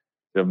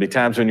 there'll be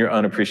times when you're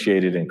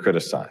unappreciated and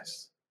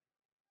criticized.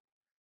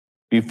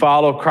 If you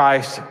follow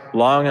Christ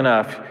long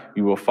enough,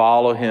 you will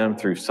follow him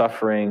through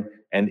suffering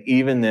and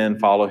even then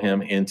follow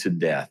him into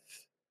death.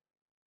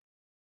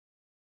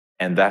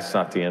 And that's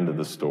not the end of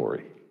the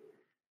story.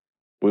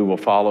 We will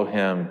follow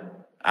him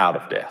out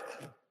of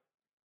death.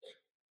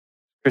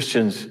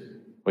 Christians,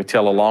 we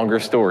tell a longer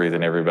story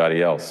than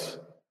everybody else.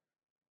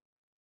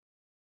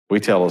 We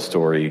tell a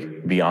story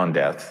beyond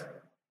death.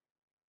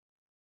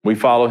 We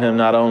follow him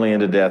not only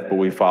into death, but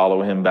we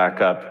follow him back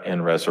up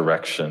in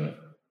resurrection.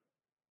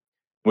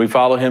 We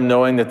follow him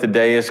knowing that the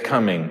day is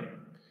coming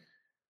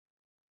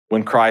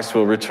when Christ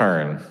will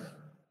return.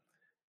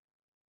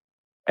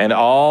 And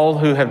all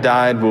who have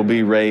died will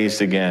be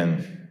raised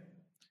again.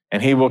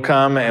 And he will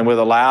come, and with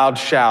a loud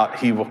shout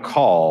he will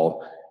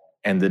call,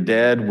 and the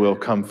dead will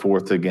come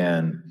forth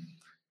again.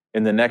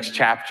 In the next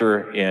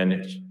chapter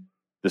in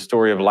the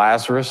story of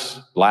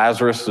Lazarus,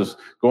 Lazarus is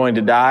going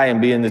to die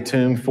and be in the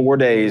tomb 4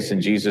 days,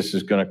 and Jesus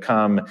is going to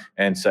come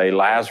and say,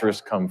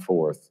 Lazarus, come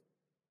forth.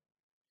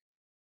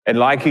 And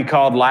like he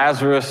called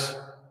Lazarus,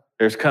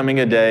 there's coming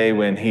a day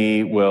when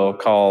he will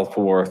call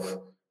forth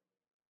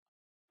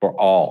for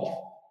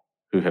all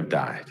who have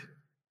died.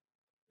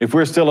 If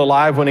we're still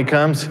alive when he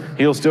comes,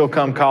 he'll still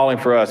come calling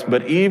for us.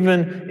 But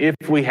even if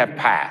we have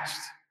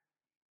passed,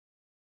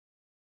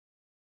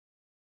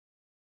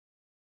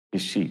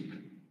 his sheep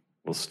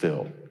will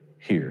still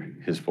hear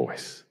his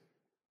voice.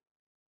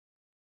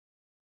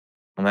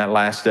 On that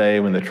last day,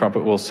 when the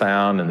trumpet will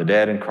sound and the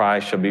dead in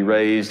Christ shall be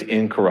raised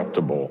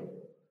incorruptible,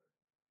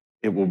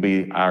 it will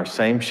be our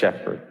same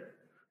shepherd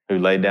who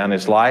laid down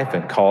his life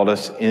and called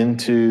us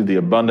into the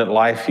abundant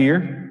life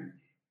here,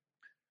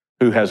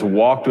 who has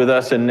walked with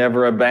us and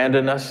never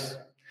abandoned us,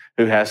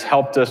 who has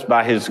helped us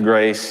by his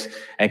grace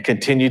and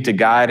continued to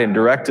guide and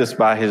direct us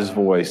by his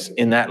voice.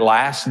 In that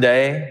last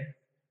day,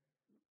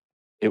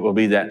 it will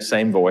be that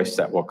same voice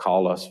that will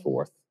call us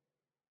forth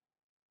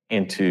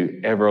into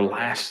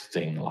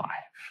everlasting life.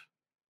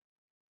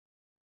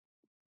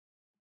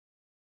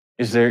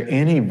 Is there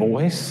any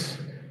voice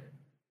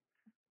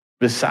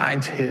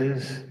besides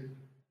his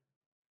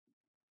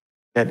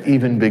that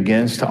even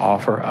begins to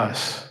offer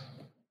us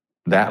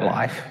that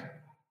life?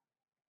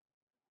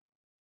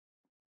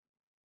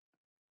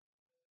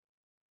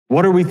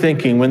 What are we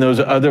thinking when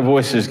those other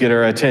voices get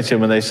our attention,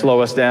 when they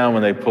slow us down,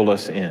 when they pull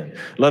us in?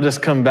 Let us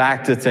come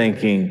back to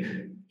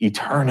thinking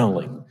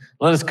eternally.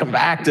 Let us come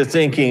back to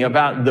thinking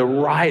about the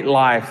right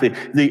life,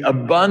 the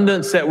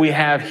abundance that we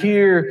have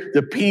here,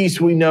 the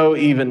peace we know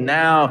even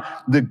now,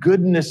 the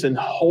goodness and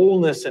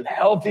wholeness and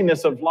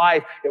healthiness of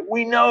life that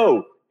we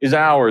know is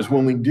ours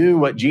when we do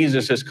what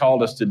Jesus has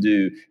called us to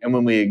do and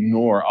when we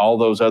ignore all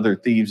those other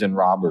thieves and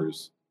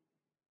robbers.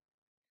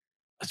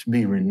 Let's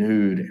be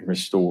renewed and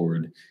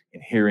restored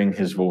in hearing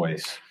his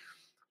voice.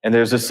 And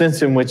there's a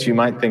sense in which you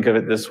might think of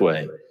it this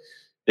way,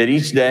 that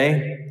each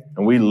day,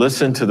 and we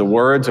listen to the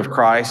words of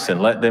Christ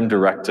and let them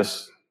direct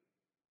us,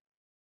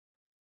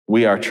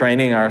 we are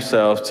training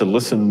ourselves to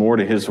listen more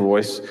to his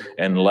voice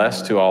and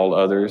less to all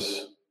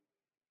others.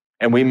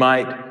 And we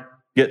might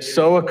get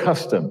so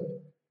accustomed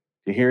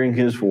to hearing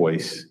his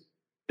voice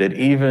that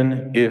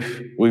even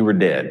if we were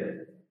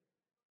dead,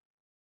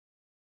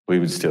 we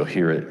would still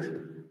hear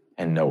it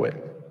and know it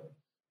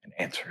and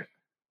answer it.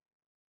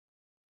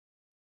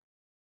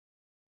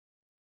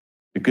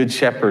 The Good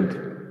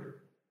Shepherd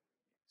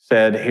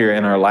said here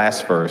in our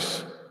last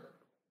verse,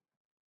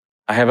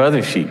 I have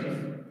other sheep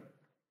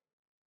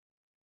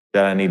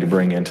that I need to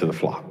bring into the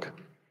flock.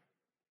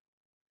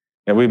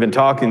 And we've been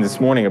talking this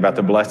morning about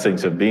the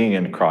blessings of being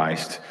in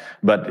Christ,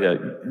 but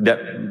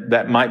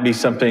that might be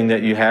something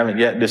that you haven't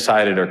yet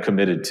decided or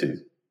committed to.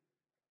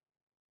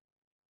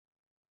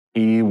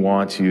 He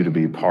wants you to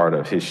be part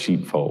of his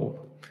sheepfold.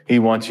 He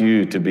wants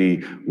you to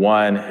be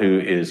one who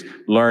is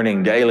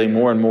learning daily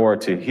more and more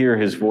to hear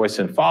his voice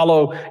and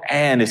follow,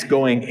 and is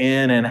going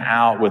in and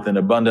out with an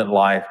abundant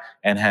life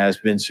and has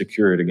been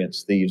secured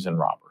against thieves and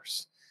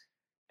robbers.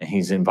 And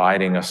he's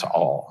inviting us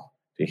all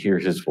to hear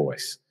his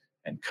voice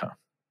and come.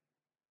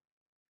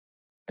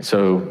 And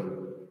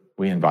so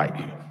we invite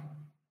you.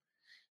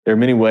 There are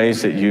many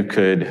ways that you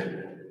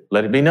could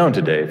let it be known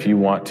today if you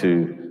want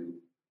to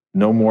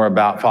know more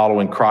about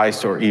following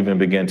Christ or even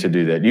begin to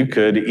do that. You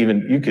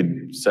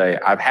could say,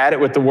 I've had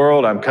it with the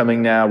world, I'm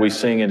coming now. We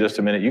sing in just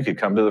a minute. You could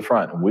come to the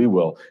front and we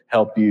will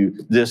help you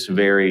this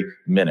very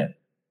minute.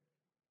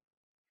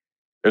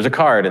 There's a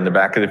card in the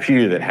back of the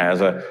pew that has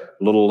a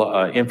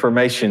little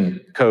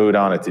information code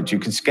on it that you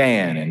can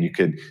scan, and you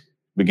could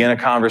begin a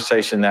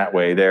conversation that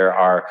way. There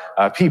are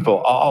people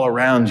all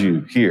around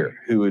you here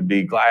who would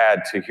be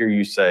glad to hear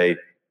you say, I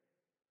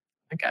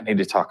think I need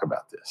to talk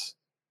about this.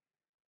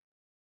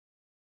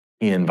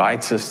 He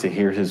invites us to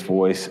hear his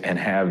voice and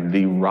have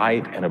the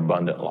right and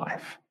abundant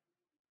life.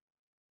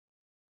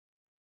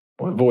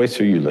 What voice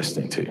are you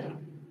listening to?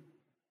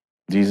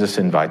 Jesus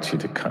invites you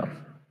to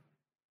come.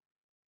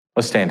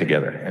 Let's stand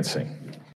together and sing.